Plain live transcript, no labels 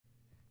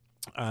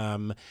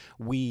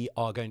We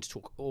are going to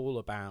talk all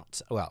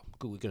about, well,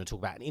 we're going to talk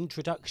about an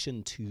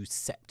introduction to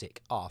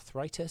septic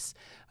arthritis.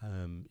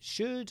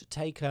 Should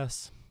take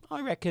us,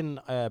 I reckon,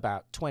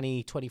 about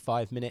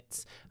 20-25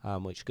 minutes,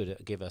 which could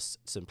give us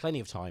plenty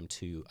of time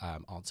to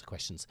answer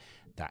questions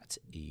that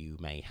you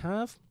may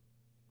have.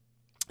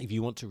 If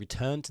you want to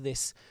return to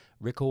this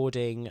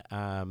recording,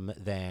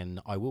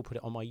 then I will put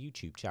it on my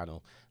YouTube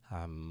channel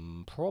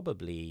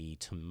probably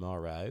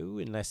tomorrow,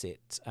 unless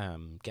it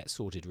gets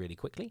sorted really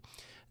quickly.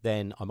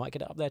 Then I might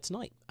get it up there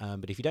tonight.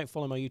 But if you don't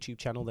follow my YouTube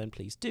channel, then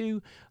please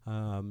do.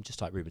 Just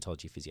type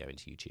Rheumatology Physio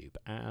into YouTube,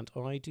 and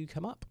I do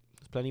come up.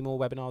 There's plenty more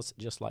webinars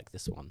just like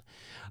this one.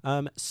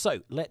 So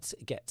let's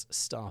get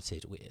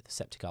started with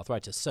septic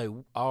arthritis.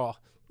 So our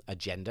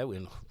agenda, we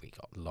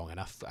got long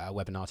enough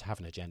webinar to have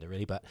an agenda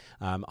really, but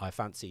I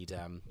fancied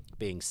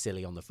being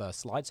silly on the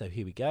first slide, so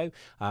here we go.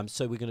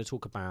 So we're going to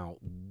talk about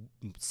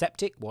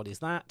septic, what is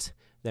that?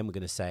 Then we're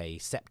going to say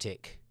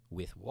septic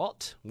with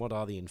what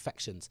are the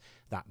infections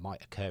that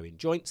might occur in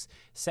joints?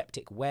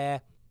 Septic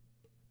where?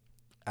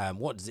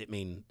 What does it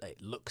mean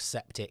it looks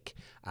septic,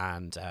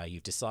 and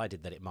you've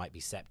decided that it might be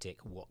septic?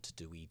 What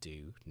do we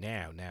do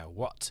now?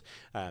 What?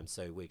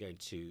 So we're going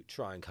to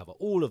try and cover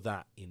all of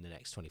that in the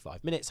next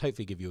 25 minutes,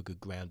 hopefully give you a good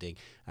grounding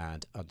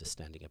and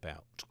understanding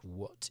about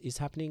what is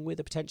happening with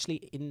a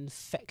potentially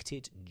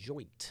infected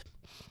joint.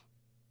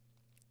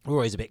 We're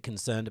always a bit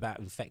concerned about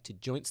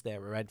infected joints.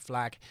 They're a red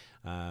flag,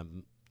 yeah,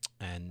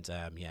 not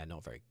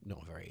a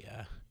very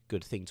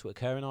good thing to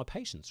occur in our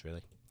patients,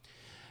 really.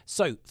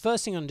 So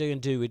first thing I'm going to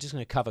do, we're just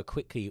going to cover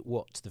quickly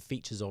what the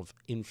features of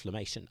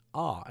inflammation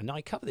are. And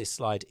I cover this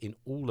slide in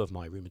all of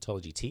my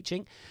rheumatology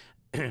teaching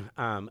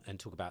and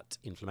talk about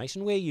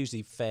inflammation. We're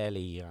usually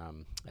fairly,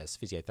 as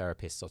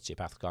physiotherapists,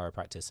 osteopathic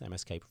chiropractors,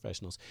 MSK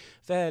professionals,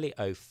 fairly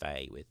au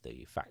fait with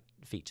the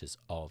features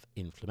of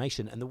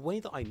inflammation. And the way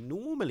that I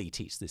normally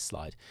teach this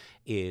slide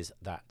is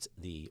that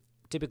the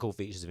typical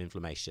features of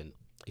inflammation,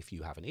 if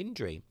you have an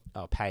injury,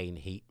 are pain,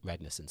 heat,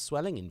 redness, and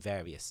swelling in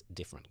various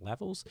different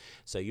levels.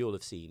 So you'll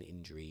have seen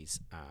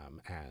injuries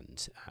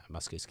and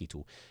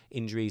musculoskeletal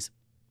injuries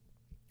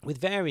with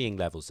varying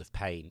levels of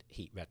pain,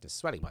 heat, redness,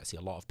 swelling. Might see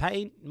a lot of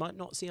pain, might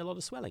not see a lot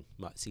of swelling,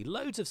 might see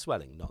loads of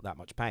swelling, not that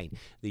much pain.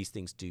 These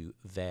things do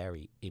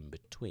vary in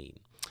between.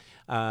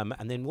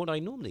 And then what I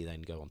normally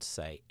then go on to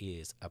say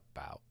is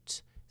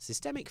about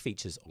systemic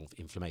features of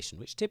inflammation,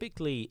 which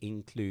typically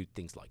include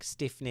things like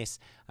stiffness,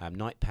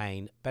 night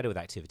pain, better with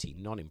activity,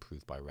 not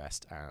improved by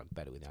rest, and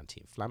better with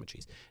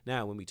anti-inflammatories.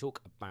 Now, when we talk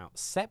about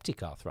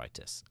septic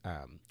arthritis,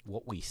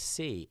 what we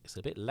see is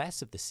a bit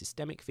less of the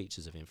systemic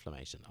features of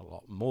inflammation, a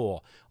lot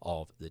more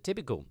of the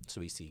typical. So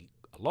we see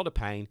a lot of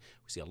pain,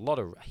 we see a lot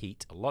of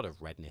heat, a lot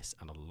of redness,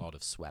 and a lot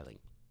of swelling.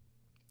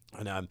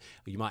 And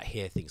you might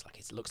hear things like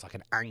it looks like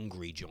an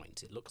angry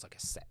joint. It looks like a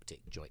septic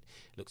joint.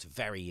 It looks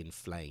very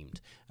inflamed.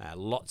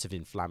 Lots of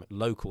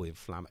local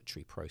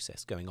inflammatory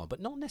process going on, but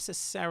not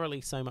necessarily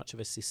so much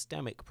of a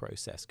systemic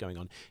process going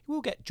on. You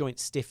will get joint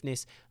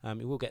stiffness.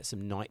 You will get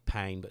some night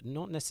pain, but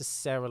not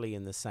necessarily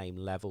in the same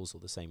levels or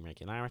the same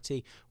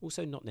regularity.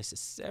 Also not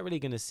necessarily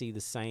going to see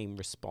the same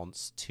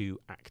response to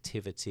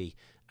activity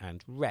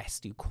and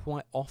rest. You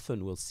quite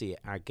often will see it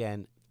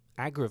again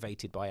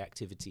aggravated by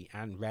activity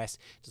and rest.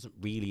 It doesn't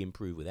really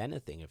improve with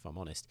anything, if I'm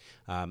honest.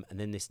 And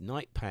then this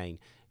night pain,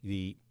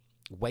 the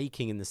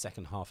waking in the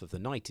second half of the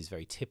night is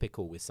very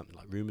typical with something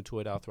like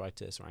rheumatoid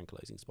arthritis or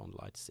ankylosing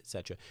spondylitis,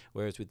 etc.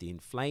 Whereas with the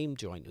inflamed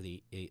joint, or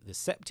the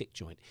septic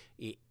joint,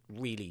 it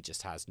really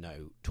just has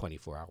no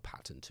 24-hour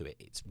pattern to it.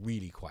 It's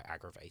really quite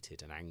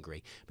aggravated and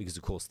angry because,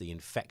 of course, the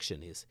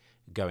infection is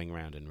going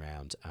round and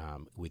round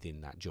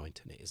within that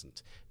joint, and it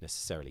isn't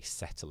necessarily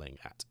settling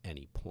at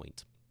any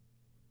point.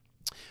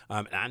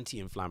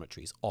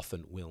 Anti-inflammatories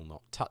often will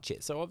not touch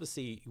it. So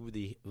obviously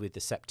with the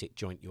septic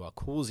joint, you are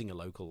causing a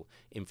local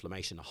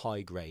inflammation, a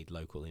high-grade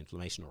local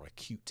inflammation or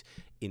acute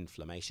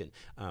inflammation,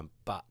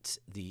 but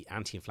the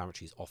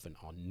anti-inflammatories often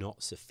are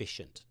not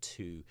sufficient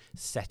to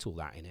settle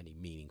that in any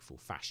meaningful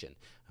fashion.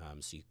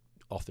 So you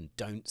often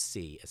don't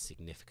see a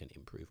significant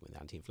improvement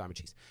with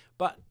anti-inflammatories.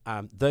 But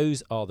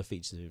those are the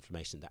features of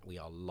inflammation that we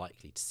are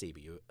likely to see.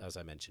 But as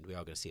I mentioned, we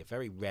are going to see a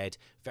very red,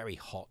 very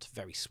hot,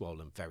 very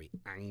swollen, very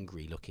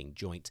angry looking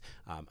joint,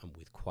 and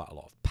with quite a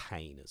lot of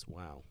pain as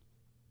well.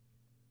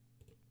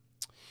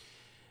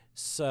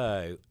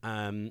 So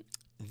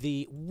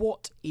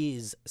what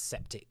is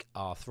septic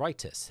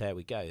arthritis? There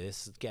we go.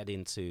 Let's get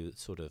into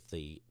sort of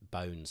the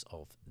bones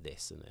of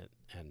this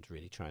and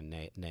really try and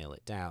nail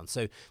it down.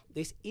 So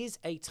this is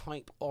a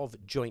type of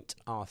joint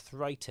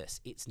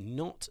arthritis. It's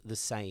not the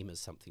same as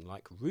something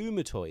like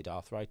rheumatoid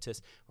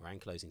arthritis or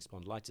ankylosing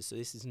spondylitis. So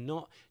this is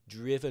not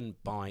driven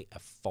by a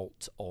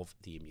fault of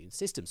the immune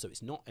system. So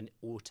it's not an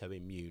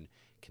autoimmune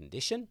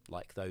condition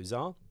like those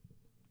are.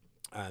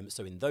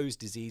 So in those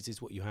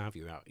diseases, what you have,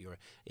 your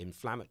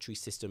inflammatory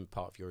system,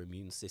 part of your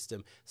immune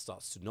system,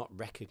 starts to not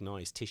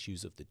recognize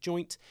tissues of the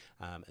joint,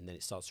 and then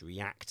it starts to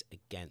react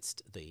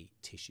against the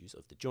tissues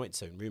of the joint.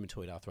 So in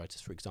rheumatoid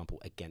arthritis, for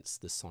example,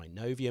 against the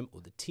synovium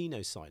or the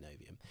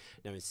tenosynovium.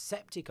 Now in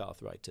septic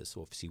arthritis,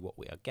 obviously what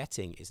we are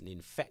getting is an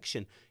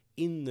infection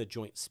in the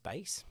joint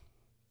space.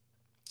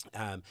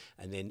 And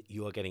then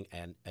you are getting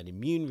an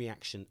immune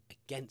reaction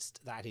against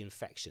that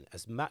infection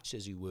as much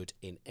as you would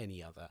in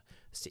any other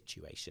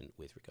situation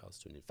with regards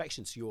to an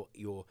infection. So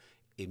your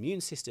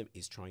immune system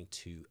is trying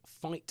to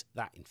fight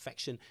that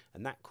infection,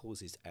 and that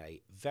causes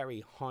a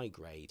very high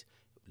grade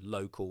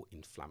local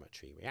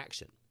inflammatory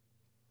reaction.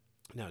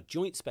 Now,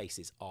 joint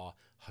spaces are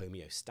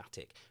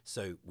homeostatic.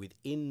 So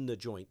within the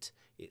joint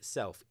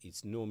itself,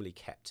 it's normally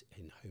kept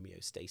in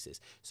homeostasis.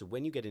 So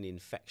when you get an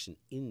infection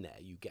in there,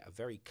 you get a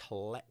very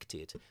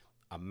collected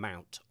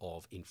amount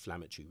of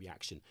inflammatory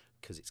reaction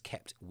because it's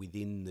kept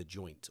within the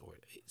joint,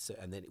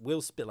 and then it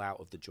will spill out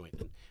of the joint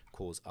and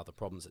cause other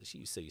problems. So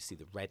you see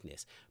the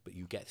redness, but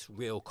you get this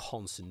real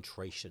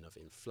concentration of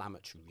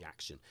inflammatory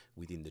reaction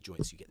within the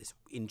joint. So you get this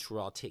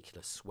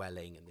intra-articular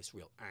swelling and this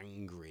real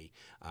angry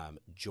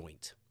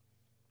joint,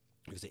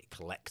 because it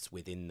collects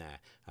within there,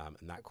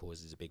 and that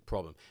causes a big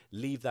problem.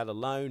 Leave that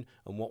alone,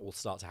 and what will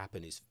start to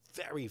happen is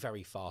very,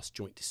 very fast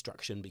joint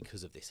destruction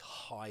because of this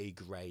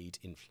high-grade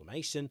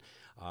inflammation.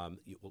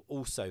 It will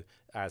also,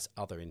 as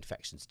other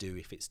infections do,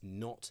 if it's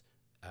not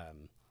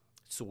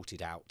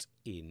sorted out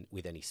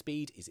with any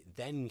speed, is it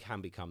then can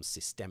become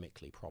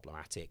systemically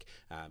problematic,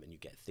 and you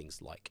get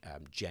things like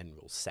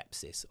general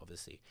sepsis,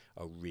 obviously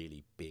a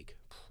really big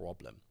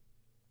problem.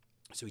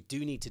 So we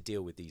do need to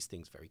deal with these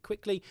things very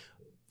quickly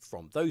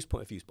from those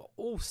point of views, but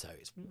also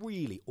it's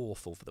really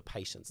awful for the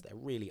patients. They're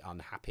really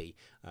unhappy,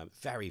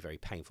 very, very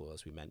painful,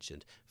 as we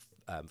mentioned.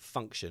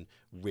 Function,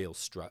 a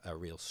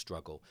real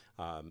struggle,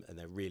 and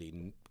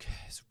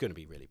it's going to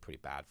be really pretty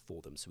bad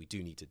for them. So we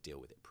do need to deal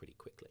with it pretty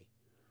quickly.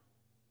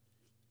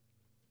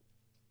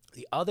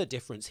 The other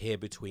difference here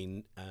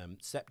between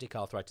septic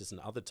arthritis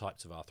and other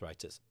types of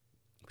arthritis,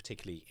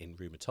 particularly in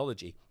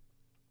rheumatology,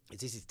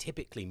 this is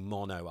typically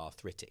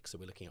monoarthritic, so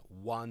we're looking at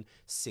one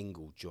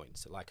single joint.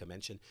 So like I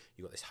mentioned,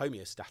 you've got this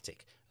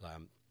homeostatic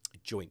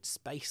joint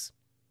space.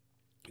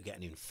 You get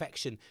an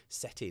infection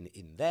set in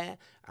there,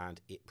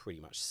 and it pretty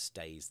much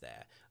stays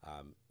there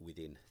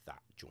within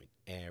that joint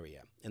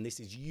area. And this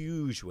is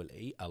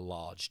usually a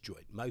large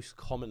joint, most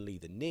commonly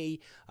the knee,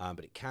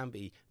 but it can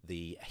be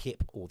the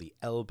hip or the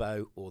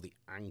elbow or the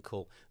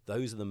ankle.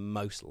 Those are the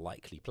most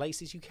likely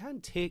places. You can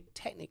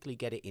technically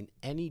get it in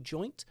any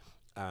joint,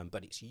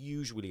 but it's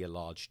usually a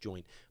large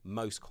joint,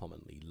 most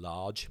commonly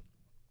large.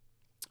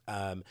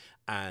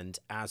 And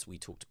as we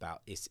talked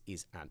about, this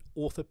is an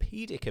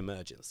orthopedic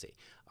emergency,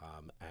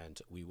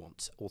 and we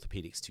want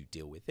orthopedics to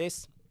deal with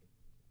this.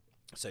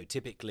 So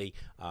typically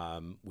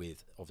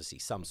with obviously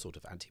some sort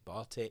of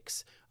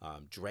antibiotics,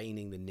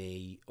 draining the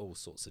knee, all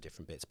sorts of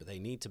different bits, but they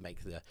need to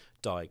make the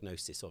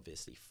diagnosis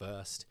obviously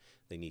first.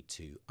 They need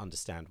to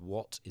understand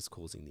what is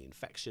causing the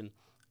infection,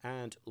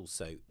 and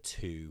also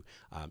to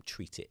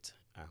treat it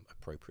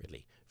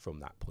appropriately from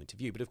that point of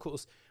view. But of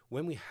course,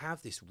 when we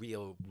have this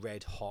real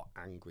red hot,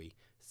 angry,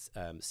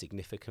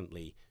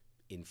 significantly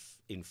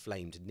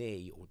inflamed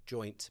knee or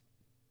joint,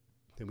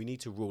 then we need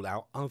to rule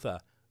out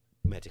other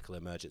medical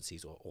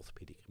emergencies or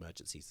orthopedic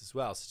emergencies as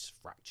well, such as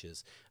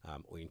fractures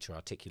or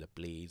intra-articular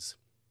bleeds,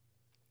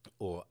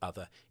 or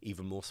other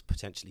even more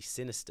potentially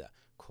sinister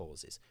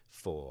causes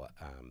for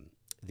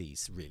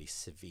these really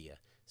severe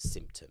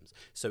symptoms.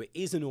 So it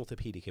is an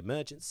orthopedic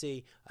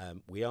emergency.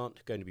 We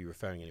aren't going to be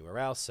referring anywhere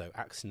else. So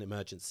accident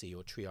emergency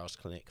or triage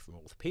clinic from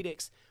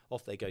orthopedics,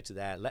 off they go to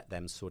there, let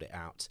them sort it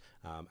out,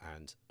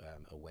 and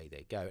away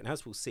they go. And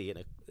as we'll see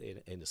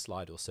in a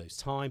slide or so's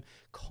time,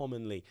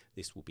 commonly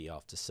this will be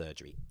after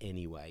surgery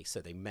anyway. So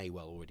they may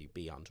well already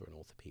be under an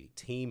orthopedic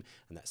team,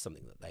 and that's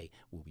something that they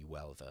will be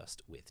well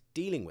versed with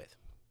dealing with.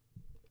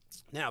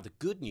 Now, the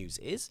good news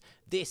is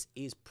this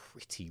is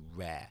pretty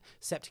rare.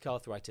 Septic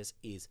arthritis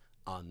is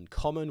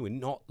uncommon. We're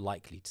not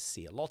likely to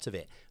see a lot of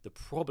it. The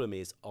problem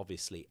is,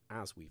 obviously,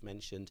 as we've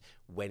mentioned,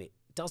 when it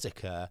does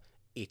occur,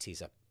 it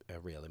is a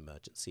real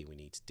emergency. We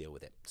need to deal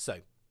with it. So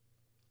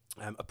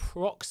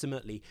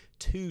approximately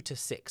 2 to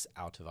 6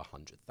 out of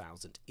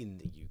 100,000 in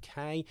the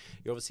UK.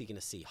 You're obviously going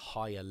to see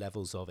higher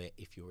levels of it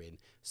if you're in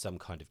some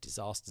kind of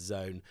disaster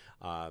zone,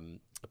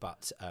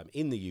 but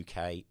in the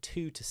UK,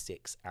 2 to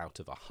 6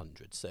 out of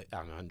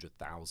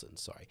 100,000.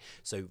 Sorry,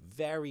 so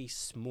very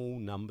small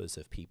numbers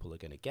of people are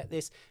going to get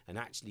this, and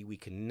actually we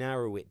can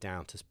narrow it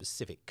down to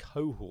specific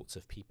cohorts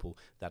of people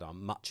that are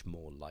much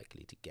more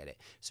likely to get it.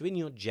 So in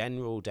your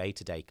general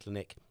day-to-day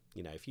clinic,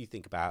 you know, if you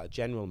think about a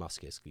general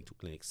musculoskeletal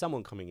clinic,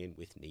 someone coming in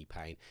with knee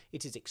pain,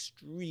 it is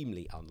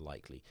extremely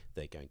unlikely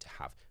they're going to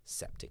have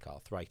septic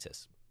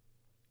arthritis.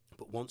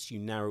 But once you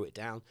narrow it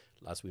down,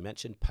 as we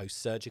mentioned,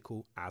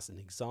 post-surgical as an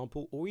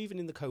example, or even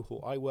in the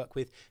cohort I work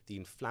with, the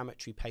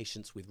inflammatory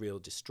patients with real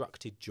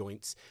destructed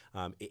joints,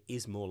 it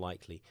is more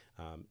likely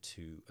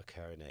to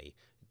occur in a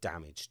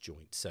damaged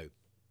joint. So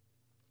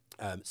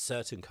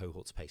Certain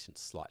cohorts of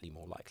patients slightly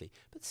more likely,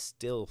 but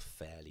still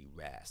fairly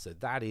rare. So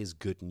that is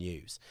good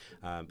news.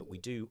 But we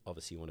do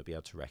obviously want to be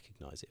able to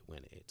recognise it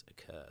when it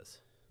occurs.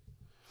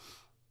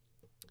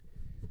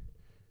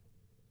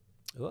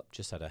 Oh,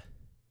 just had a...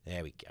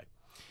 There we go.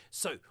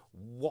 So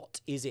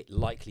what is it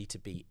likely to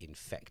be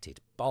infected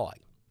by?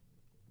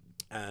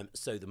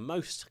 So the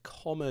most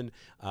common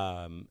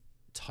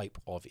type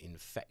of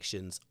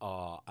infections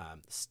are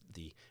I'm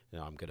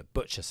going to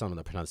butcher some of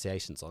the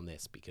pronunciations on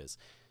this because,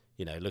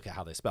 look at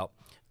how they're spelled.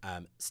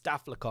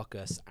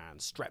 Staphylococcus and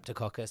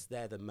Streptococcus,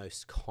 they're the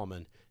most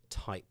common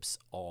types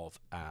of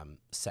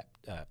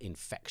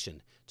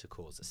infection to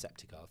cause a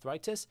septic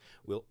arthritis.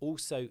 We'll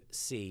also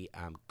see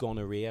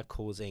gonorrhea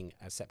causing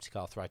a septic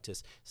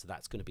arthritis, so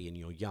that's going to be in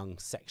your young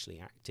sexually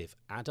active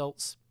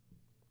adults.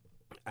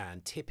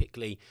 And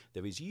typically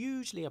there is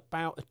usually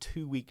about a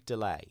 2-week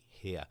delay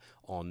here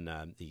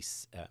on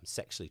these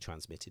sexually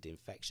transmitted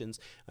infections.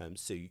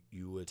 So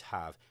you would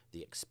have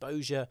the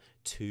exposure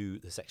to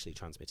the sexually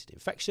transmitted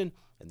infection,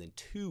 and then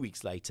 2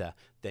 weeks later,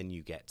 then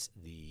you get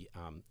the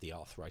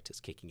arthritis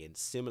kicking in.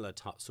 Similar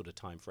sort of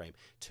time frame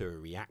to a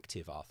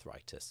reactive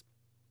arthritis.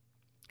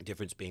 The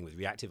difference being with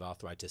reactive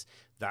arthritis,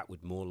 that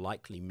would more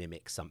likely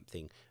mimic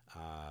something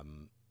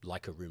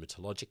like a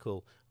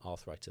rheumatological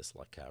arthritis,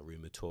 like a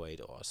rheumatoid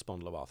or a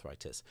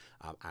spondyloarthritis,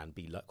 and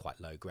be quite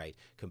low grade,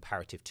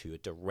 comparative to a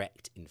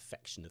direct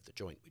infection of the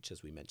joint, which,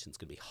 as we mentioned, is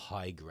going to be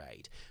high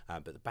grade,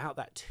 but about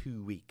that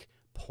 2-week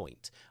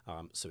point.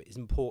 So it is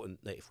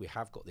important that if we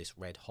have got this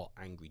red hot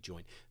angry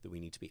joint, that we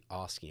need to be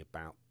asking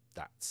about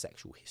that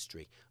sexual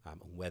history and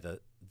whether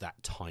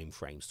that time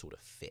frame sort of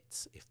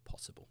fits, if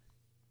possible.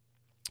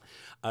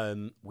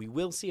 We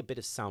will see a bit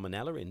of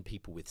salmonella in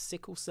people with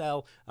sickle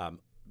cell,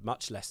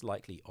 much less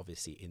likely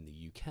obviously in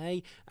the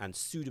UK, and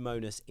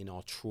Pseudomonas in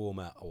our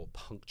trauma or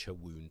puncture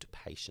wound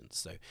patients.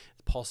 So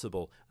it's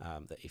possible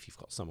that if you've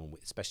got someone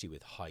especially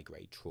with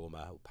high-grade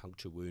trauma or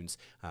puncture wounds,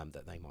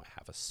 that they might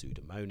have a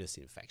Pseudomonas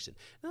infection.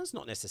 Now, that's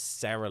not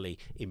necessarily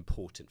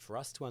important for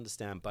us to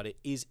understand, but it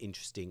is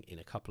interesting in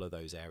a couple of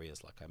those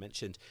areas, like I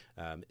mentioned,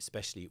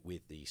 especially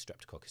with the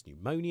Streptococcus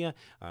pneumonia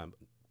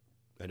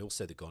and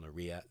also the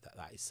gonorrhea.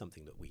 That is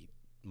something that we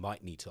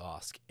might need to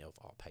ask of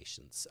our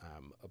patients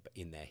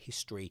in their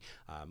history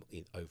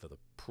over the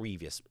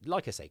previous,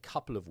 like I say,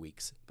 couple of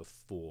weeks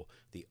before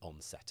the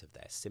onset of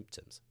their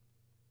symptoms.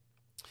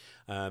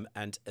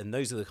 And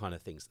those are the kind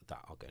of things that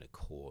are going to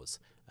cause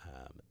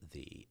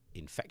the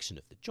infection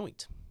of the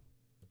joint.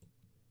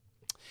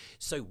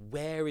 So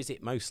where is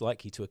it most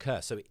likely to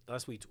occur? So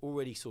as we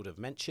already sort of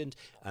mentioned,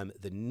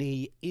 the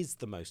knee is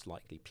the most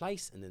likely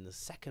place, and then the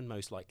second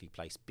most likely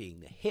place being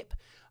the hip.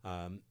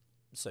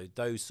 So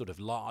those sort of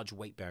large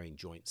weight-bearing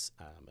joints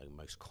are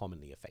most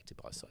commonly affected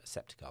by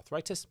septic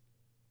arthritis.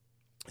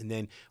 And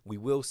then we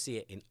will see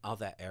it in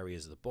other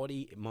areas of the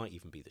body. It might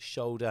even be the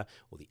shoulder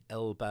or the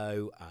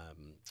elbow,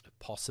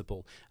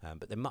 possible,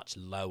 but they're much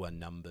lower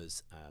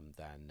numbers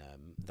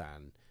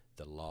than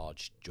the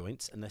large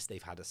joints, unless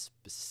they've had a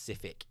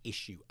specific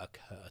issue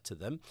occur to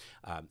them.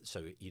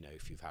 So,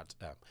 if you've had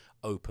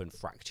open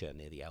fracture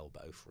near the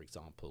elbow, for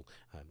example,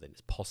 then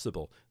it's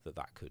possible that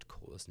that could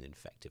cause an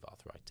infective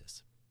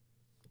arthritis.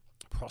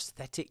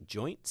 Prosthetic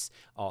joints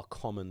are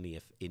commonly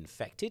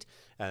infected,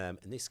 and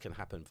this can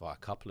happen via a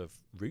couple of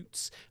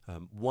routes.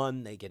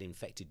 One, they get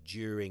infected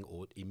during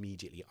or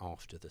immediately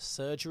after the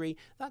surgery.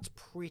 That's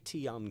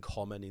pretty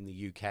uncommon in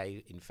the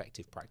UK.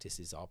 Infective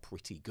practices are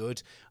pretty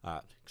good,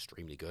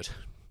 extremely good.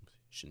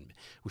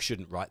 We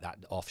shouldn't write that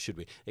off, should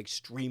we?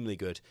 Extremely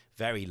good,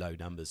 very low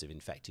numbers of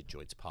infected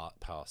joints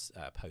post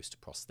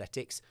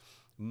prosthetics.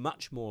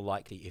 Much more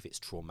likely if it's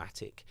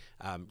traumatic,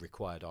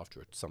 required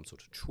after some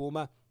sort of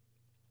trauma.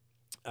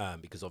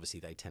 Because obviously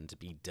they tend to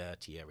be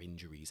dirtier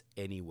injuries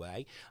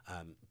anyway,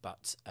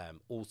 but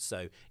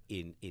also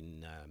in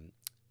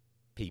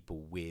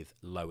people with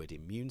lowered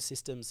immune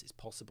systems, it's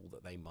possible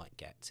that they might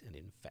get an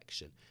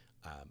infection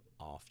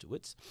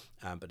afterwards.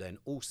 But then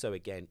also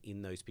again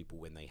in those people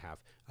when they have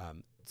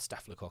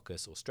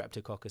Staphylococcus or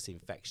Streptococcus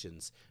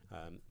infections,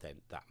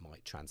 then that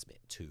might transmit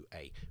to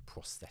a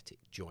prosthetic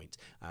joint.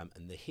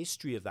 And the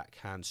history of that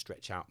can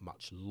stretch out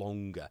much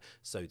longer.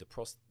 So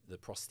the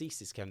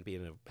prosthesis can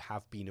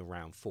have been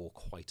around for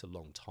quite a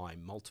long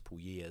time, multiple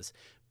years,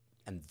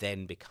 and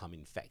then become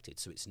infected.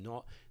 So it's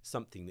not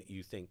something that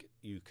you think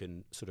you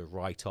can sort of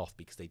write off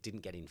because they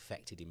didn't get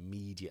infected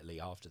immediately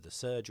after the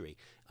surgery.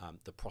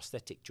 The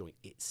prosthetic joint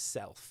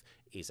itself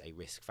is a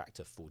risk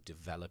factor for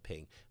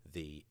developing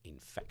the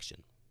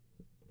infection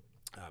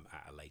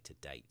at a later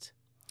date.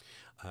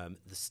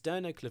 The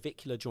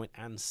sternoclavicular joint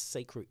and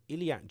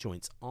sacroiliac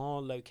joints are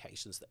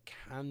locations that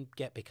can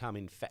become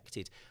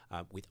infected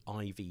with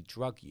IV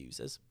drug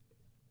users.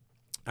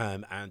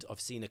 And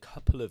I've seen a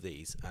couple of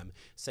these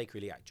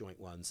sacroiliac joint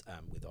ones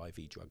with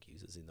IV drug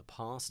users in the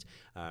past.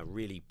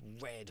 Really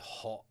red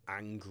hot,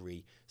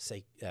 angry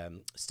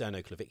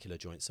sternoclavicular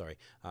joint,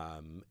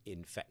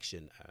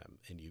 infection,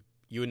 and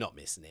you're not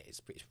missing it. It's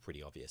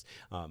pretty obvious.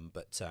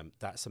 But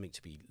that's something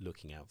to be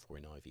looking out for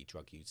in IV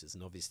drug users.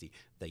 And obviously,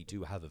 they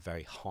do have a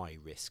very high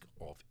risk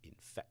of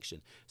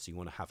infection. So you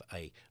want to have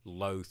a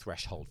low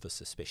threshold for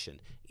suspicion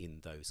in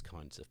those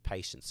kinds of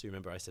patients. So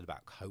remember I said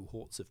about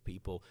cohorts of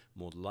people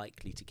more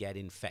likely to get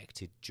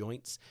infected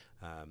joints.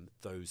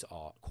 Those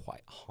are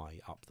quite high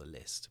up the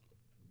list.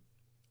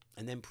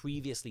 And then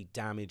previously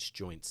damaged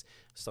joints,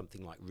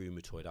 something like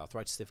rheumatoid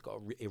arthritis, they've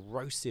got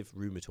erosive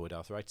rheumatoid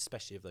arthritis,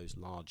 especially of those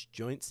large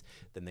joints,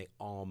 then they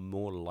are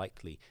more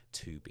likely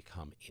to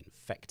become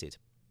infected.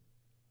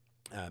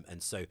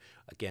 And so,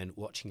 again,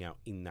 watching out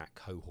in that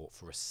cohort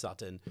for a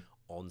sudden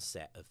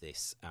onset of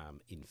this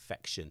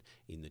infection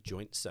in the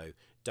joint. So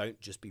don't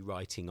just be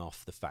writing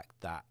off the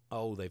fact that,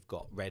 oh, they've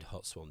got red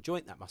hot swollen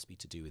joint, that must be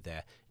to do with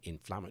their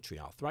inflammatory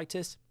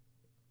arthritis.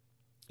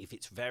 If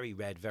it's very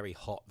red, very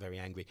hot, very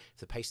angry, if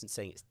the patient's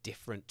saying it's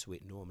different to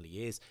it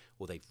normally is,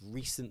 or they've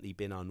recently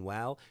been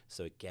unwell,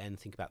 so again,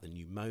 think about the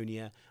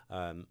pneumonia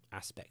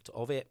aspect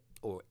of it,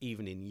 or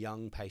even in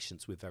young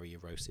patients with very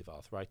erosive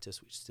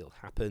arthritis, which still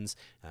happens,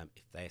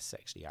 if they're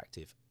sexually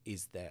active,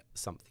 is there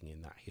something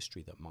in that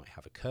history that might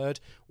have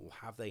occurred, or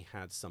have they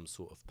had some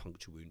sort of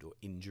puncture wound or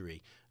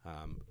injury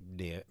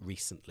near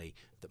recently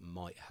that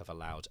might have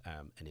allowed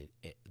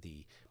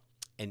the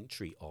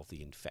entry of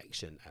the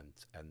infection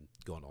and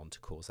gone on to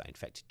cause that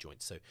infected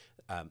joint. So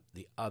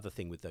the other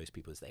thing with those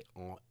people is they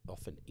are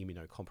often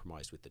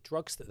immunocompromised with the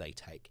drugs that they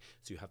take.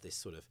 So you have this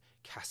sort of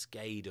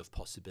cascade of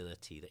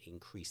possibility that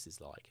increases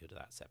the likelihood of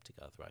that septic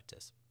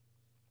arthritis.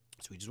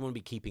 So we just want to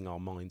be keeping our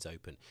minds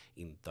open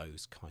in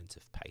those kinds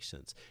of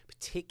patients,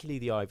 particularly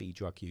the IV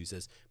drug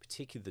users,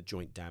 particularly the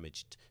joint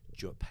damaged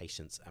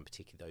patients, and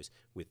particularly those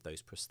with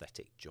those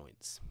prosthetic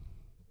joints.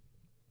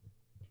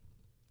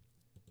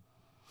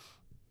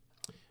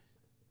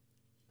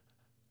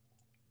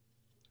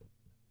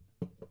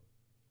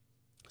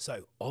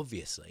 So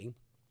obviously,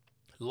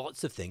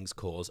 lots of things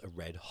cause a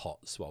red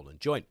hot swollen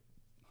joint.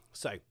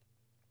 So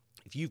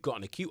if you've got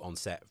an acute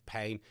onset of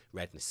pain,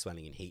 redness,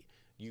 swelling and heat,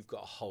 you've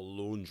got a whole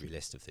laundry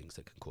list of things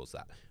that can cause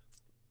that.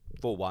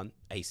 For one,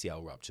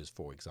 ACL ruptures,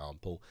 for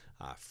example,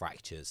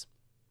 fractures.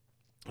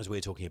 As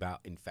we're talking about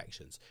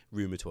infections,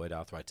 rheumatoid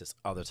arthritis,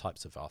 other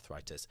types of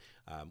arthritis,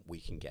 we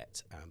can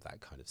get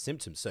that kind of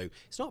symptoms. So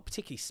it's not a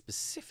particularly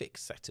specific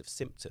set of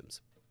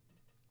symptoms.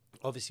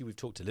 Obviously, we've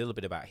talked a little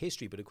bit about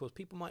history, but of course,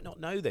 people might not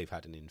know they've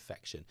had an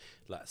infection.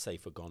 Let's say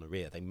for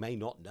gonorrhea, they may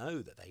not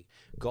know that they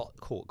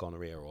caught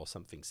gonorrhea or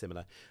something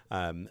similar,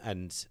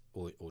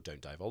 or don't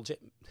divulge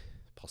it.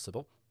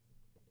 Possible.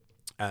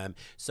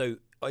 So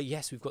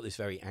yes, we've got this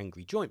very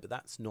angry joint, but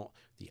that's not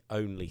the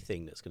only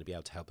thing that's going to be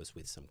able to help us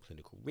with some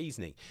clinical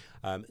reasoning.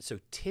 So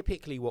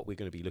typically, what we're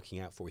going to be looking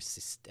out for is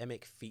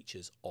systemic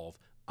features of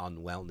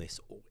unwellness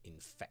or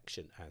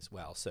infection as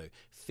well. So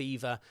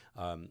fever,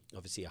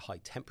 obviously a high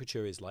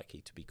temperature is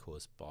likely to be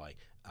caused by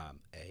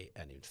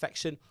an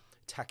infection,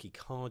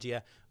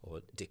 tachycardia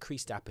or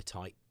decreased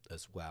appetite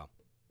as well.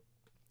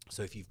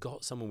 So if you've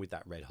got someone with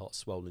that red hot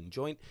swollen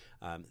joint,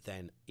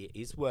 then it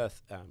is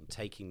worth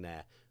taking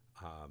their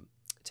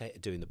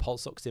doing the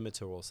pulse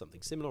oximeter or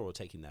something similar, or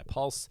taking their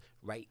pulse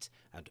rate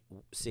and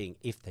seeing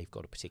if they've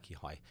got a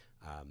particularly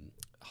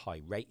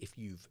high rate. If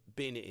you've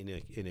been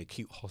in an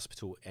acute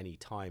hospital any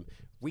time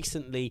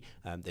recently,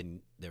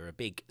 then there are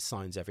big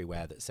signs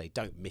everywhere that say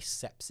don't miss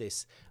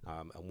sepsis,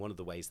 and one of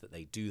the ways that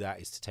they do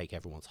that is to take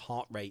everyone's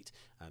heart rate.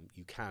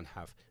 You can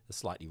have a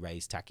slightly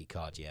raised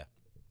tachycardia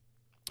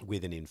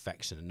with an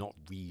infection and not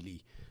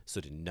really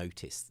sort of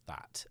notice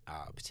that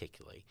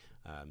particularly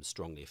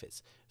strongly. If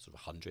it's sort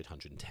of 100,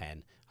 110,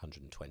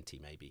 120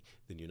 maybe,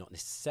 then you're not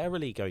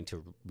necessarily going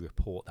to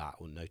report that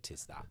or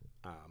notice that.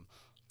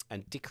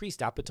 And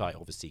decreased appetite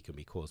obviously can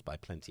be caused by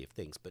plenty of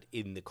things, but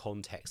in the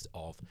context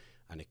of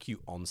an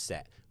acute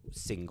onset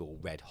single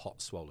red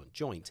hot swollen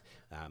joint,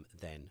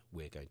 then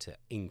we're going to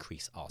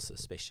increase our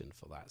suspicion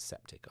for that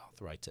septic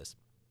arthritis.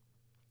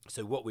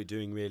 So what we're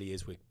doing really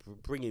is we're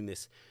bringing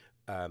this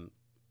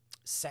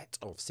set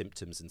of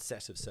symptoms and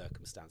set of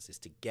circumstances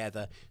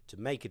together to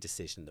make a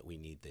decision that we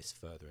need this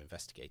further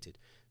investigated.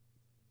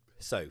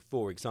 So,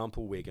 for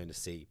example, we're going to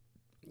see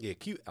the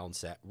acute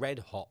onset, red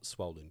hot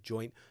swollen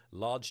joint,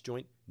 large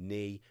joint,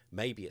 knee,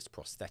 maybe it's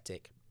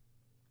prosthetic.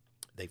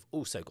 They've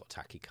also got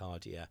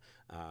tachycardia,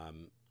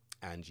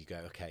 and you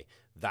go, okay,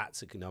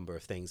 that's a number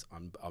of things.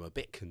 I'm a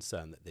bit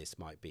concerned that this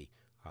might be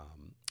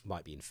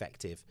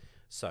infective,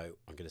 so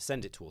I'm going to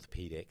send it to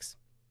orthopedics,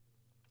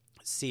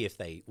 see if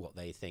what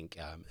they think,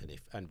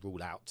 and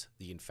rule out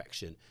the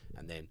infection,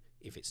 and then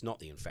if it's not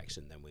the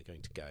infection, then we're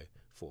going to go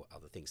for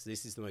other things. So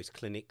this is the most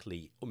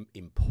clinically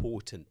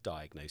important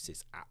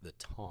diagnosis at the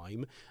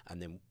time,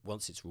 and then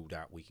once it's ruled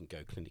out, we can go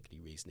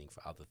clinically reasoning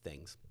for other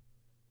things.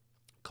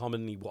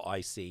 Commonly what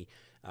I see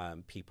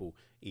people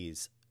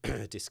is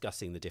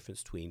discussing the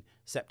difference between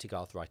septic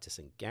arthritis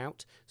and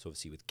gout. So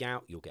obviously with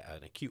gout, you'll get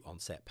an acute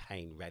onset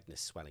pain,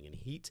 redness, swelling and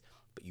heat,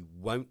 but you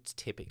won't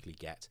typically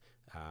get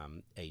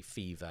a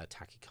fever,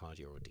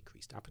 tachycardia or a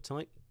decreased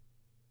appetite.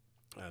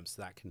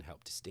 So that can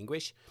help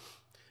distinguish.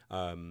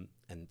 And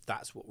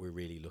that's what we're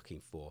really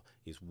looking for,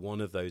 is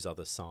one of those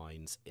other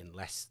signs,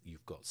 unless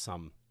you've got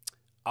some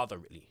other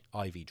really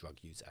IV drug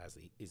use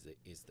is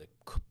the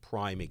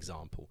prime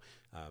example,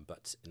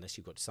 but unless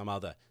you've got some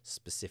other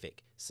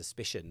specific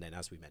suspicion, then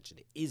as we mentioned,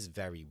 it is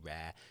very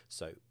rare,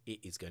 so it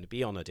is going to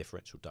be on a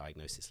differential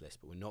diagnosis list,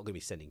 but we're not going to be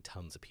sending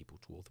tons of people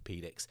to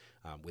orthopedics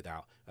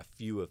without a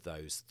few of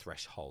those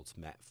thresholds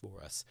met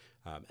for us.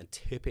 And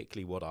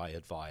typically what I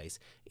advise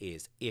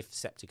is, if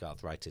septic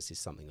arthritis is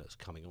something that's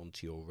coming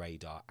onto your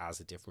radar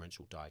as a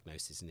differential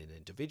diagnosis in an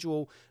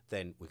individual,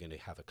 then we're going to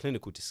have a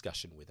clinical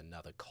discussion with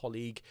another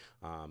colleague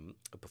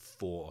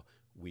before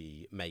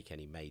we make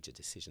any major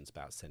decisions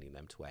about sending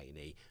them to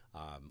A&E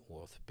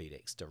or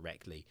orthopedics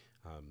directly.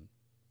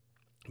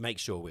 Make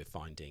sure we're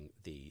finding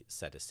the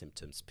set of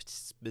symptoms,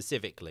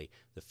 specifically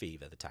the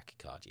fever, the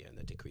tachycardia, and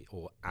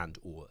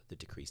the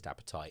decreased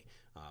appetite.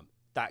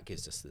 That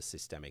gives us the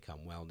systemic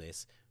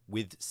unwellness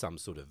with some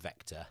sort of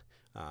vector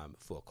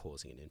for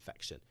causing an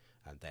infection,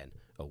 and then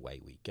away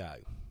we go.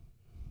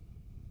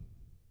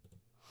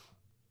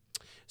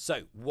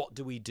 So what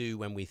do we do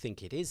when we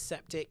think it is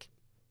septic?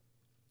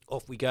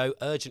 Off we go.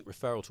 Urgent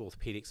referral to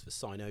orthopedics for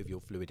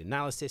synovial fluid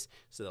analysis.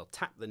 So they'll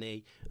tap the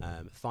knee,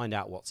 find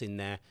out what's in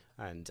there,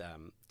 and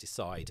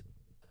decide,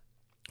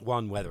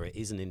 one, whether it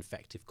is an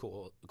infective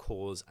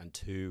cause, and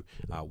two,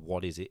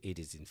 what is it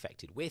is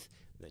infected with,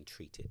 and then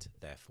treat it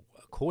therefore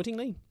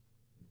accordingly.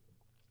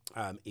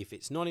 If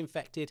it's not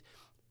infected,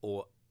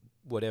 or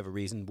whatever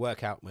reason,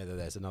 work out whether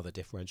there's another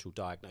differential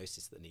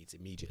diagnosis that needs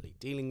immediately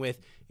dealing with.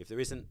 If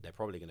there isn't, they're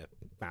probably going to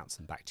bounce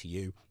them back to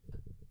you.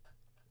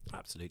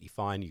 Absolutely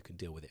fine, you can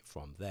deal with it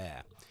from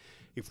there.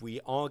 If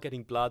we are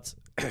getting bloods,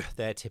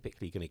 they're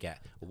typically going to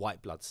get a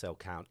white blood cell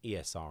count,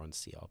 ESR and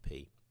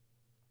CRP,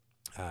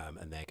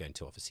 and they're going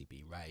to obviously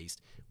be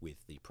raised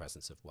with the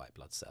presence of white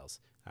blood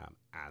cells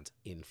and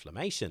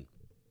inflammation.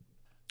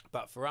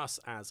 But for us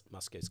as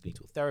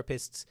musculoskeletal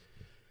therapists,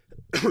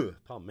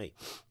 pardon me,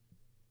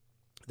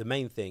 the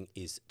main thing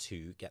is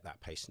to get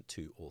that patient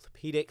to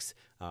orthopedics.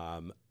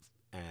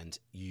 And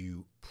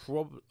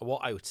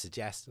what I would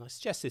suggest, and I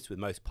suggest this with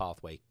most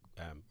pathway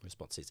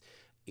responses,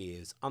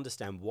 is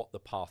understand what the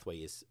pathway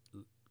is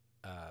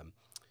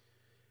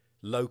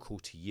local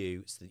to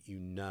you, so that you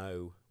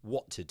know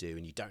what to do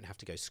and you don't have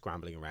to go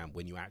scrambling around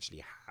when you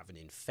actually have an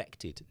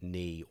infected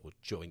knee or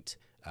joint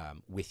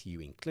with you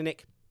in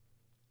clinic.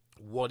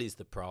 What is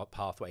the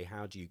pathway?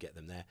 How do you get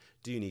them there?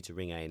 Do you need to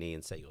ring A&E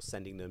and say you're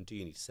sending them? Do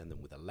you need to send them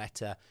with a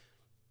letter?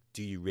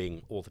 Do you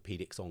ring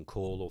orthopedics on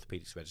call,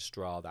 orthopedics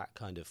registrar, that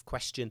kind of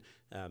question,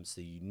 so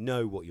you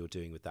know what you're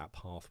doing with that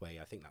pathway?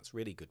 I think that's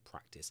really good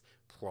practice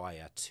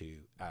prior to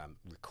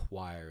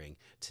requiring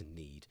to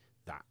need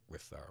that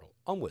referral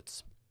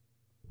onwards.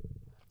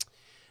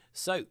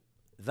 So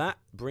that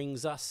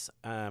brings us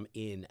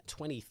in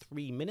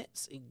 23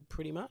 minutes,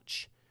 pretty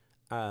much,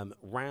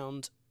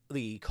 round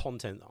the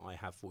content that I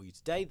have for you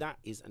today. That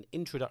is an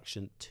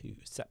introduction to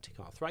septic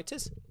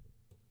arthritis.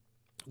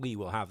 We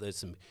will have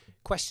some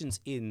questions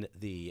in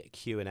the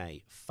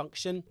Q&A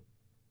function.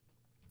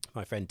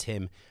 My friend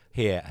Tim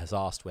here has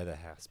asked whether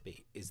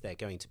is there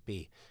going to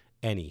be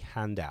any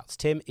handouts.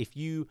 Tim, if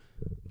you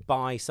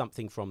buy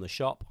something from the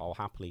shop, I'll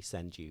happily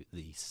send you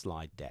the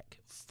slide deck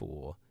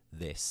for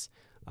this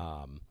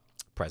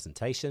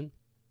presentation.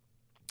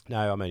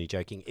 No, I'm only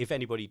joking. If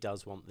anybody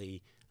does want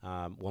the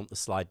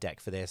slide deck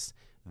for this,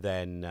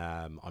 then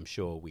I'm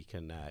sure we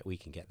can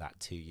get that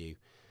to you.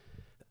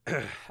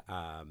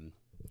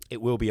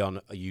 It will be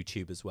on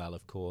YouTube as well,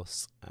 of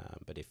course,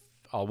 but if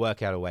I'll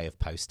work out a way of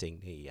posting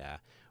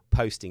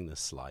the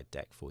slide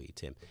deck for you,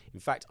 Tim. In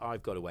fact,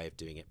 I've got a way of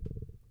doing it.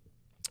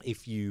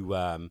 If you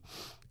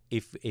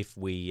if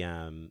we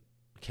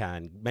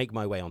can make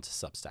my way onto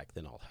Substack,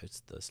 then I'll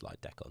host the slide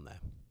deck on there.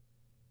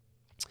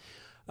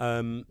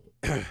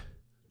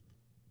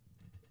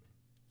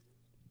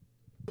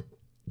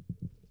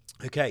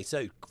 Okay,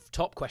 so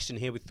top question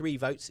here with 3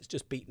 votes. It's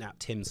just beaten out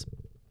Tim's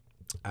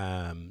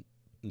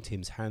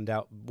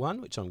handout one,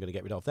 which I'm going to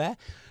get rid of there.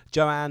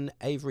 Joanne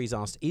Avery's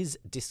asked, is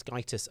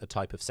discitis a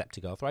type of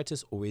septic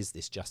arthritis, or is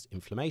this just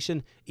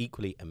inflammation,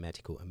 equally a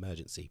medical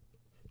emergency?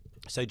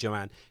 So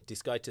Joanne,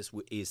 discitis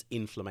is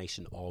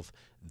inflammation of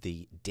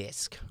the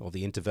disc, or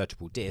the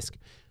intervertebral disc,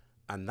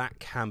 and that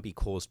can be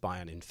caused by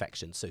an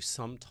infection. So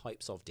some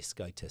types of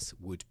discitis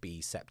would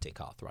be septic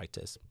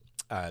arthritis.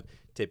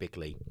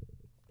 Typically,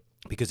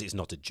 because it's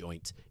not a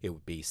joint, it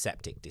would be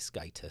septic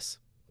discitis.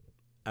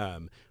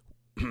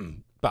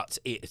 But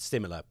it's a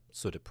similar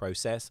sort of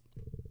process.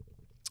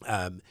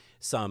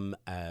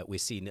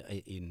 We've seen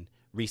in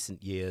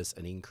recent years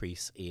an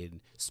increase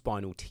in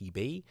spinal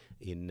TB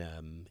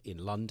in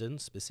London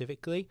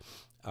specifically,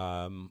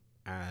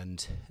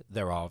 and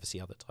there are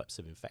obviously other types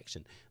of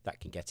infection that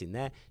can get in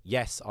there.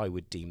 Yes, I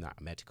would deem that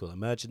a medical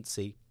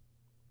emergency.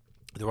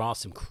 There are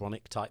some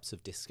chronic types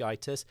of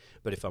discitis,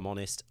 but if I'm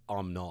honest,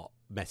 I'm not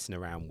messing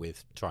around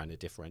with trying to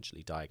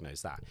differentially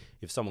diagnose that.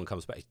 If someone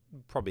comes back,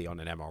 probably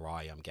on an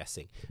MRI, I'm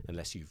guessing,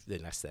 unless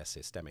they're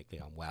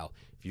systemically unwell,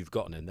 if you've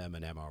gotten them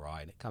an MRI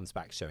and it comes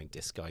back showing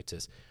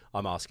discitis,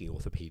 I'm asking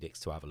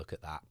orthopedics to have a look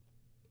at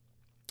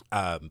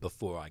that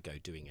before I go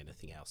doing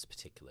anything else,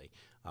 particularly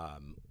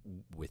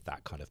with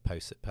that kind of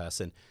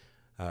person.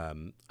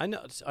 I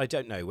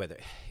don't know whether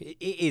it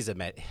is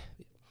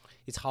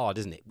it's hard,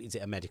 isn't it? Is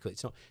it a medical?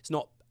 It's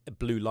not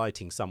blue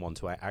lighting someone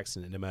to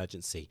accident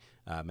emergency,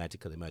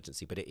 medical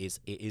emergency, but it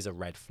is a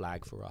red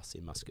flag for us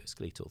in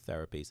musculoskeletal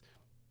therapies.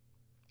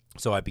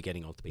 So I'd be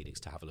getting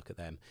orthopedics to have a look at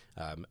them.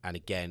 And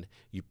again,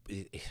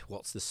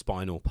 what's the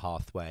spinal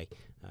pathway?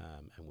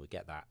 And we'll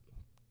get that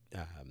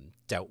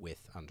dealt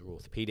with under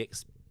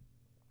orthopedics.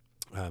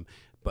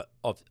 But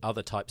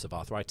other types of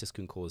arthritis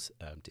can cause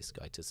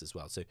discitis as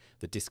well. So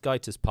the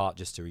discitis part,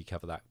 just to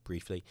recover that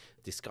briefly,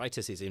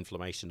 discitis is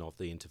inflammation of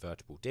the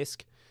intervertebral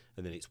disc,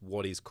 and then it's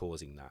what is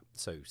causing that.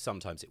 So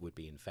sometimes it would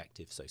be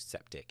infective, so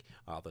septic.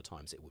 Other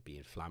times it would be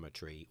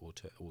inflammatory,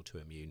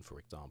 autoimmune, for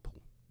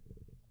example.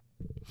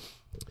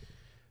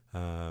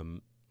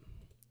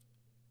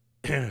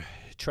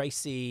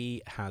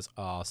 Tracy has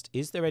asked,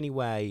 is there any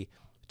way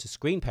to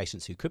screen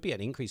patients who could be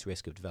at increased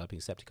risk of developing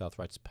septic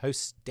arthritis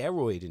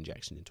post-steroid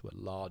injection into a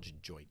large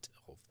joint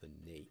of the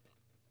knee?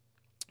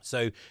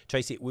 So,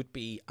 Tracy, it would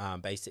be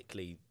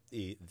basically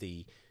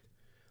the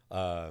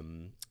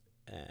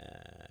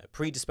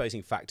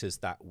predisposing factors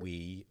that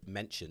we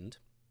mentioned.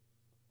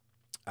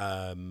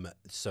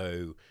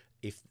 So,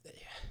 if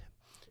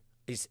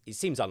it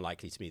seems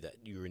unlikely to me that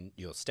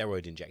you're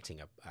steroid injecting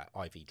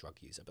a IV drug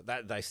user,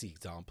 but that's the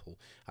example.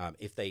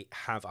 If they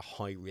have a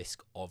high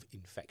risk of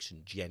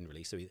infection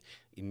generally, so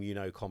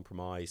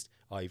immunocompromised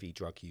IV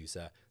drug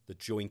user, the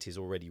joint is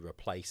already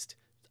replaced,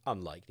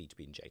 unlikely to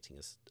be injecting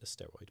a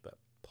steroid, but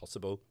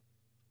possible.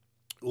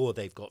 Or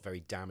they've got very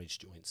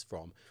damaged joints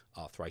from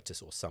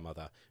arthritis or some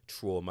other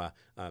trauma,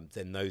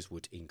 then those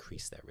would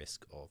increase their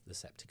risk of the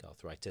septic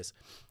arthritis.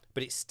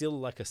 But it's still,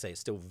 like I say,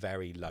 it's still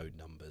very low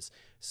numbers.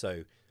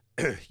 So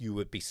you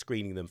would be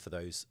screening them for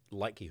those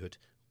likelihood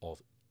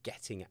of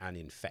getting an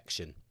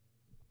infection,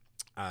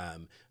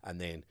 and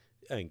then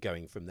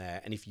going from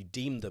there. And if you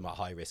deem them a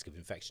high risk of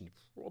infection, you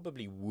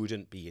probably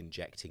wouldn't be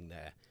injecting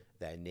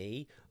their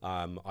knee.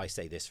 I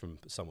say this from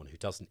someone who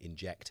doesn't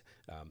inject,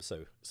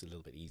 so it's a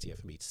little bit easier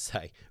for me to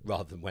say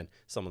rather than when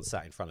someone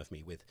sat in front of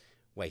me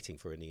waiting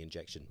for a knee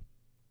injection.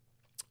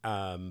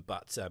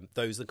 But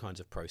those are the kinds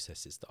of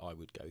processes that I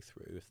would go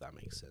through, if that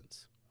makes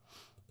sense.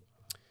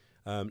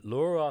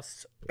 Laura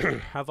asks,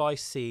 have I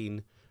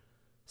seen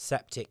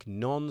septic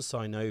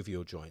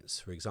non-synovial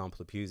joints, for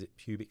example,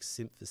 pubic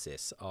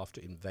symphysis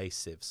after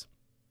invasives,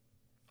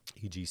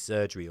 e.g.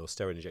 surgery or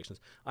steroid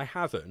injections? I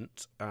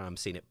haven't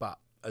seen it, but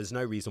there's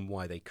no reason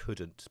why they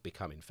couldn't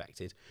become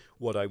infected.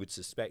 What I would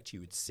suspect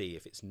you would see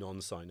if it's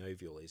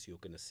non-synovial is you're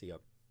going to see a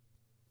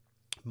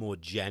more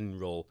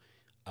general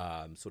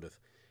sort of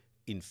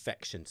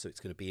infection, so it's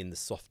going to be in the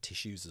soft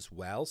tissues as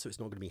well, so it's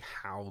not going to be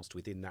housed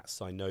within that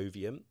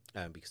synovium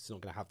because it's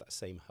not going to have that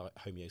same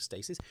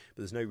homeostasis, but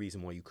there's no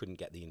reason why you couldn't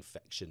get the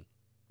infection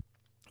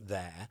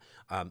there.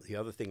 The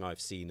other thing I've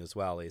seen as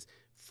well is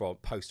from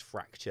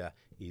post-fracture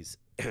is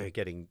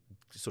getting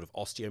sort of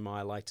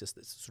osteomyelitis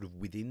that's sort of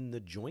within the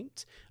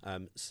joint,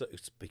 so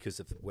it's because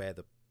of where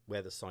the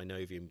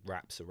synovium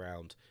wraps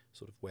around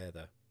sort of where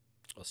the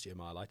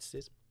osteomyelitis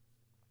is.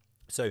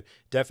 So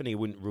definitely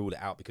wouldn't rule it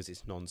out because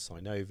it's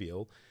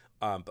non-synovial,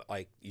 but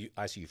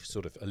as you've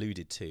sort of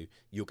alluded to,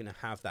 you're going to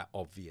have that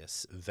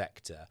obvious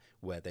vector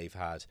where they've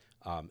had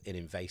an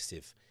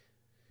invasive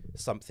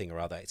something or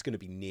other. It's going to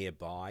be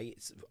nearby.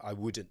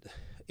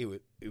 It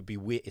would be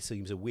weird. It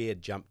seems a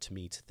weird jump to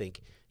me to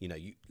think,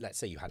 let's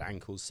say you had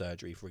ankle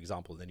surgery, for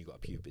example, then you got a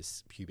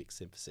pubic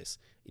symphysis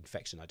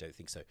infection. I don't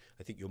think so.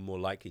 I think you're more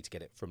likely to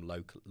get it from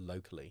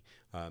locally.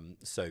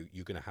 So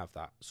you're going to have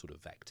that sort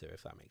of vector,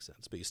 if that makes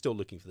sense. But you're still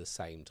looking for the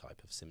same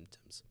type of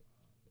symptoms.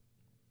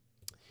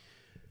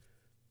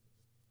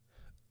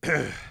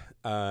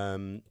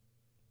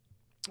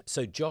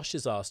 So Josh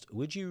has asked,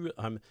 would you...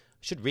 I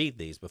should read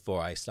these before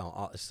I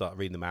start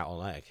reading them out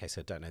online. Okay,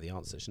 so I don't know the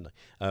answer, shouldn't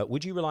I?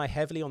 Would you rely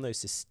heavily on those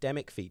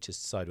systemic features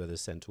to decide whether to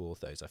send to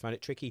orthos? I find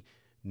it tricky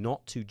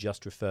not to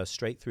just refer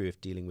straight through if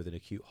dealing with an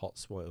acute hot,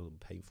 swollen,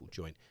 painful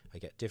joint. I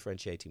get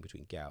differentiating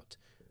between gout,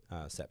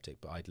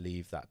 septic, but I'd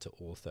leave that to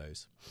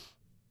orthos.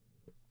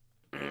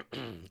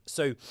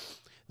 So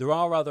there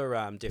are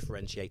other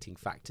differentiating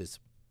factors.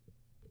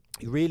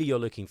 Really, you're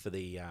looking for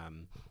the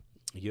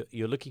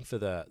you're looking for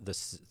the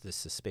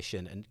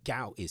suspicion, and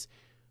gout is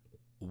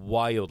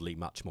wildly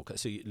much more.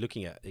 So you're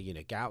looking at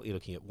gout. You're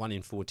looking at 1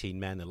 in 14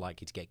 men are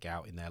likely to get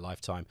gout in their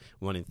lifetime.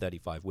 1 in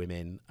 35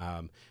 women.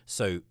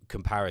 So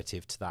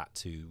comparative to that,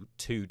 to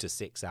 2 to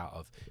 6 out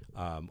of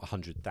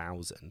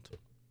 100,000.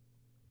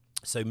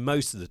 So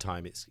most of the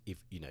time, it's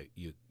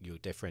you're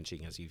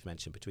differentiating, as you've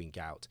mentioned, between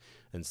gout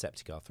and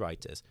septic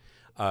arthritis.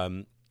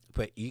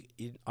 But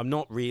I'm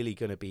not really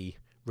going to be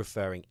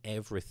referring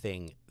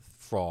everything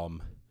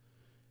from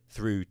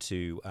through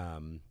to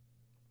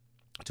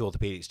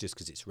orthopedics just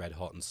because it's red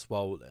hot and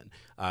swollen.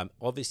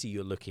 Obviously,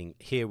 you're looking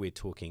here. We're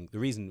talking. The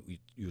reason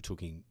you're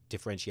talking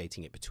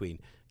differentiating it between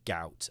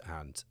gout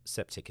and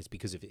septic is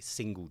because of its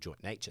single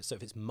joint nature. So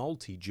if it's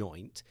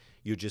multi-joint,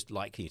 you're just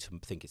likely to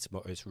think it's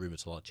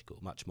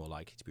rheumatological, much more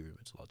likely to be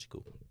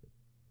rheumatological.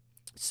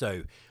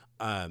 So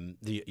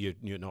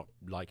you're not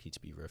likely to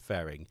be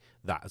referring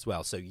that as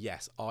well. So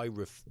yes, I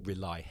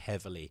rely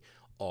heavily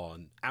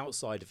on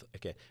outside of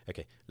okay.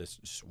 Let's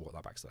just walk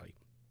that back slightly.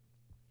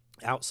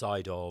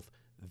 Outside of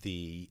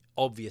the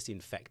obvious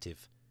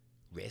infective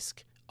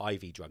risk,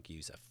 IV drug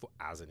user,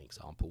 as an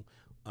example,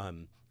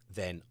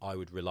 then I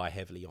would rely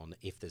heavily on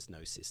if there's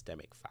no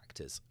systemic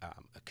factors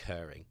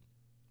occurring.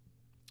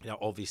 Now,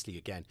 obviously,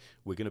 again,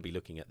 we're going to be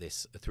looking at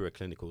this through a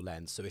clinical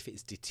lens. So if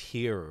it's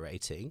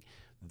deteriorating,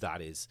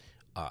 that is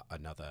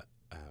another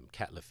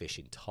kettle of fish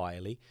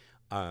entirely.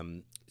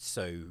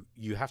 So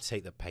you have to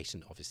take the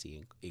patient,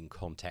 obviously, in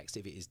context.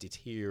 If it is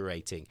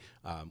deteriorating,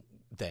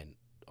 then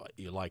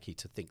you're likely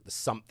to think that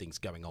something's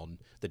going on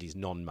that is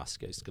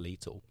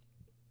non-musculoskeletal.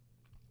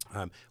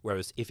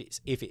 Whereas if it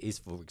is,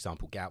 for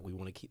example, gout, we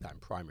want to keep that in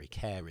primary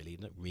care. Really, you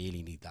don't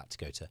really need that to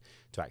go to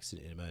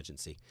accident and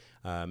emergency.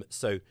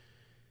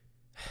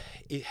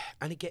 It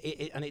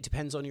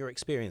depends on your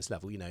experience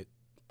level. You know,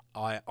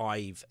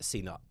 I've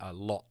seen a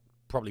lot,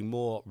 probably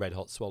more red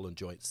hot swollen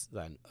joints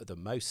than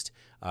most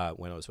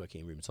when I was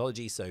working in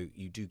rheumatology. So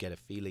you do get a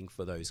feeling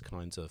for those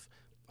kinds of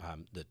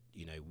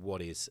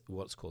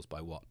what's caused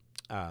by what.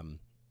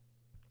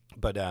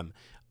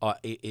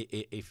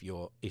 If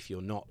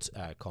you're not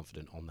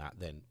confident on that,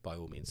 then by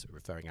all means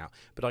referring out.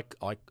 But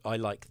I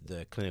like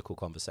the clinical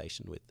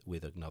conversation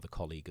with another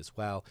colleague as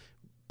well,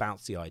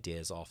 bounce the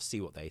ideas off, see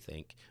what they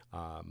think.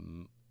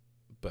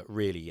 But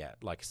really, yeah,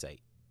 like I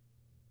say,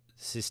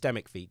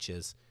 systemic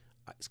features,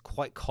 it's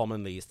quite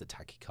commonly is the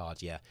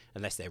tachycardia,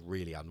 unless they're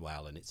really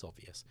unwell and it's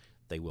obvious.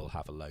 They will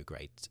have a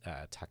low-grade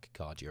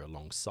tachycardia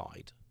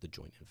alongside the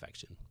joint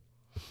infection.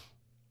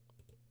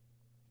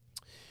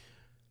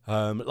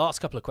 Last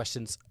couple of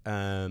questions.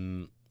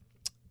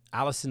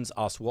 Alison's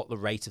asked what the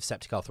rate of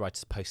septic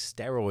arthritis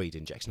post-steroid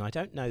injection. I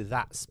don't know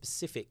that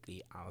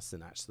specifically,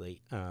 Alison,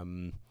 actually.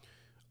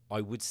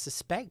 I would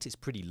suspect it's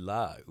pretty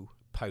low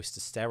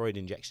post-steroid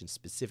injection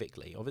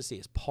specifically. Obviously,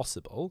 it's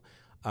possible,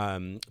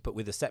 but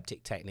with a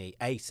septic technique,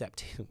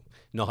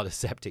 not a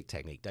septic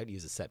technique, don't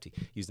use a septic,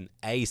 use an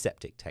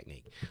aseptic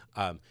technique,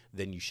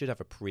 then you should have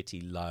a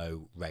pretty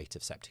low rate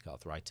of septic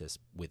arthritis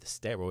with a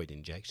steroid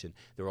injection.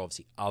 There are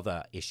obviously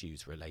other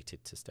issues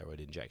related to steroid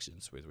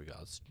injections with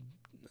regards to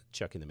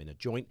chucking them in a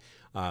joint,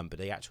 but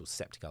the actual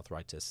septic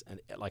arthritis, and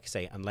like I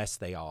say, unless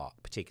they are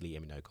particularly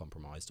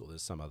immunocompromised or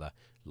there's some other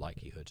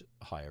likelihood,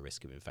 higher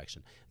risk of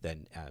infection,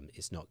 then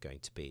it's not going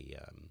to be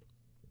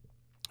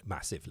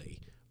massively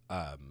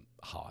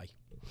high.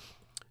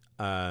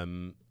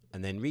 And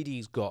then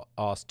Reedy's got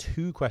asked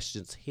two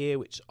questions here,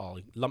 which I'll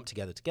lump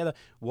together.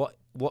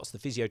 What's the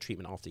physio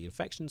treatment after the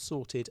infection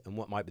sorted, and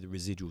what might be the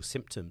residual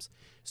symptoms?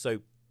 So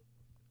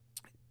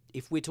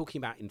if we're talking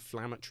about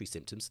inflammatory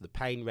symptoms, so the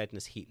pain,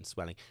 redness, heat, and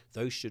swelling,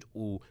 those should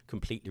all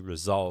completely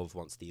resolve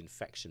once the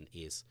infection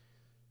is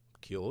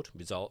cured,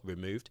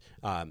 removed.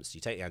 So you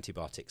take the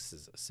antibiotics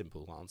as a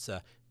simple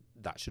answer.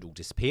 That should all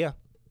disappear.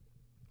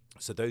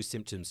 So those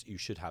symptoms, you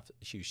should have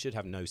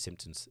no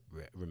symptoms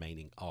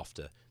remaining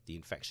after the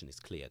infection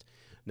is cleared.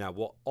 Now,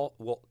 what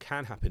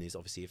can happen is,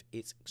 obviously, if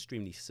it's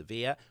extremely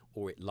severe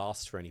or it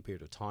lasts for any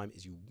period of time,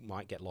 is you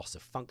might get loss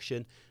of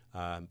function,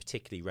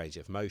 particularly range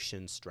of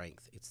motion,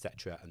 strength,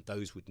 etc. And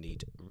those would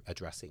need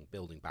addressing,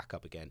 building back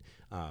up again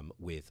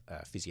with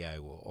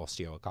physio or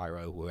osteo or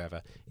chiro,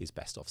 whoever is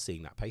best off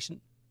seeing that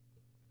patient.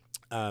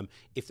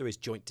 If there is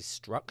joint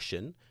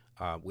destruction,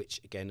 which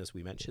again, as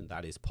we mentioned,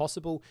 that is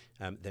possible,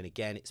 then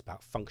again, it's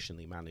about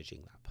functionally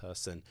managing that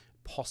person.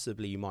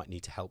 Possibly you might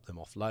need to help them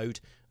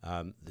offload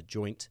the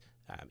joint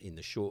in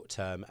the short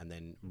term and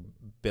then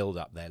build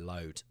up their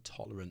load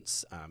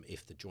tolerance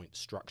if the joint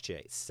structure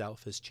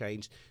itself has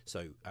changed.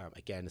 So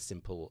again, a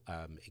simple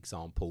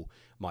example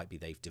might be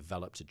they've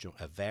developed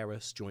a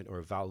varus joint or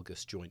a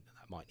valgus joint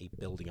that might need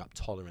building up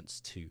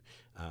tolerance to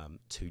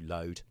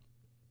load.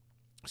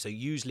 So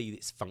usually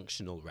it's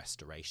functional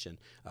restoration,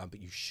 but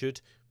you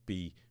shouldn't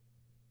be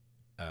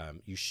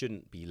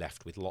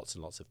left with lots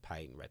and lots of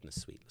pain,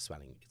 redness,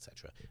 swelling,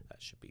 etc.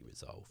 That should be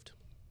resolved.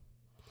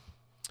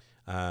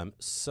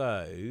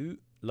 So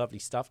lovely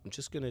stuff. I'm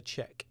just going to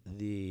check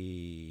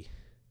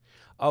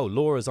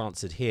Laura's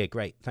answered here.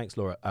 Great, thanks,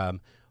 Laura.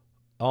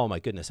 Oh my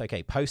goodness.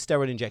 Okay,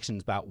 post-steroid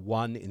injections about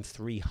 1 in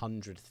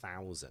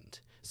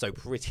 300,000. So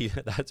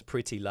that's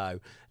pretty low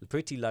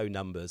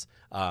numbers.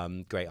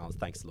 Great answer,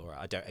 thanks, Laura.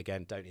 I don't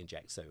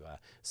inject, so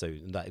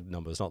that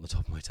number is not on the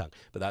top of my tongue,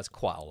 but that's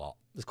quite a lot.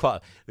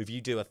 If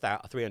you do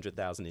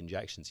 300,000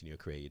 injections in your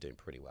career, you're doing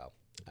pretty well.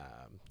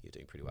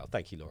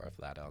 Thank you, Laura,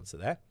 for that answer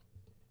there.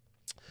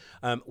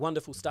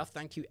 Wonderful stuff.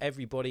 Thank you,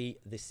 everybody,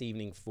 this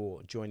evening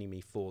for joining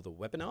me for the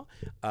webinar.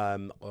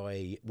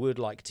 I would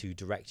like to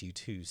direct you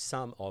to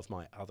some of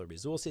my other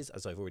resources,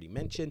 as I've already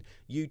mentioned.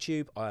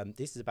 YouTube,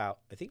 this is about,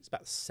 I think it's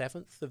about the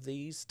 7th of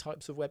these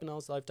types of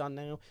webinars that I've done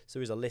now. So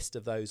there is a list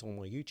of those on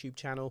my YouTube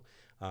channel.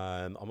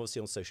 I'm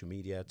obviously on social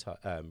media,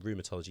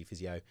 Rheumatology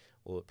Physio,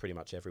 or pretty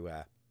much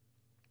everywhere.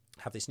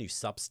 Have this new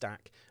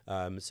Substack.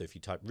 So if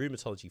you type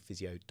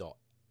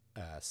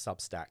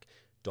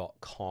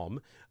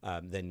rheumatologyphysio.substack.com,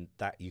 then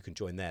that you can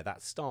join there.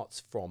 That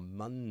starts from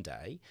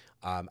Monday,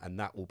 and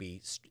that will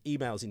be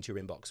emails into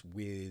your inbox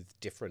with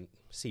different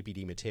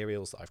CPD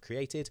materials that I've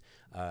created,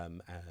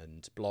 and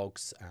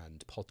blogs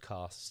and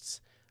podcasts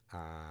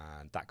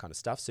and that kind of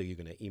stuff. So you're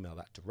going to email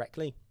that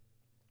directly.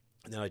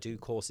 And then I do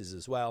courses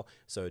as well.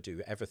 So I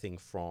do everything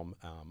from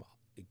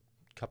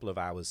couple of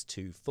hours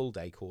to full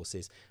day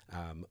courses,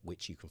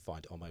 which you can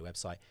find on my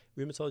website,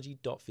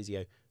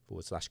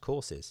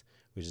 rheumatology.physio/courses,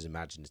 which is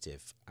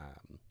imaginative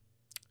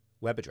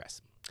web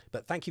address.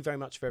 But thank you very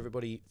much for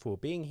everybody for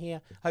being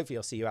here. Hopefully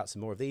I'll see you out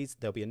some more of these.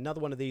 There'll be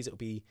another one of these. It'll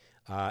be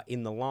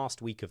in the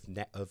last week of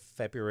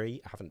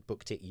February. I haven't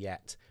booked it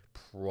yet.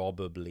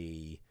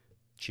 Probably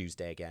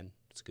Tuesday again.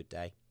 It's a good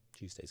day.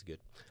 Tuesdays are good.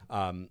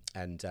 I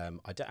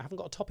haven't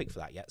got a topic for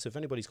that yet. So if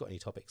anybody's got any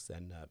topics,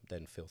 then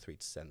feel free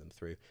to send them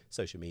through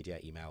social media,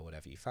 email,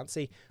 whatever you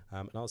fancy.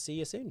 And I'll see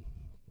you soon.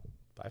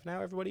 Bye for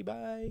now, everybody.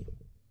 Bye.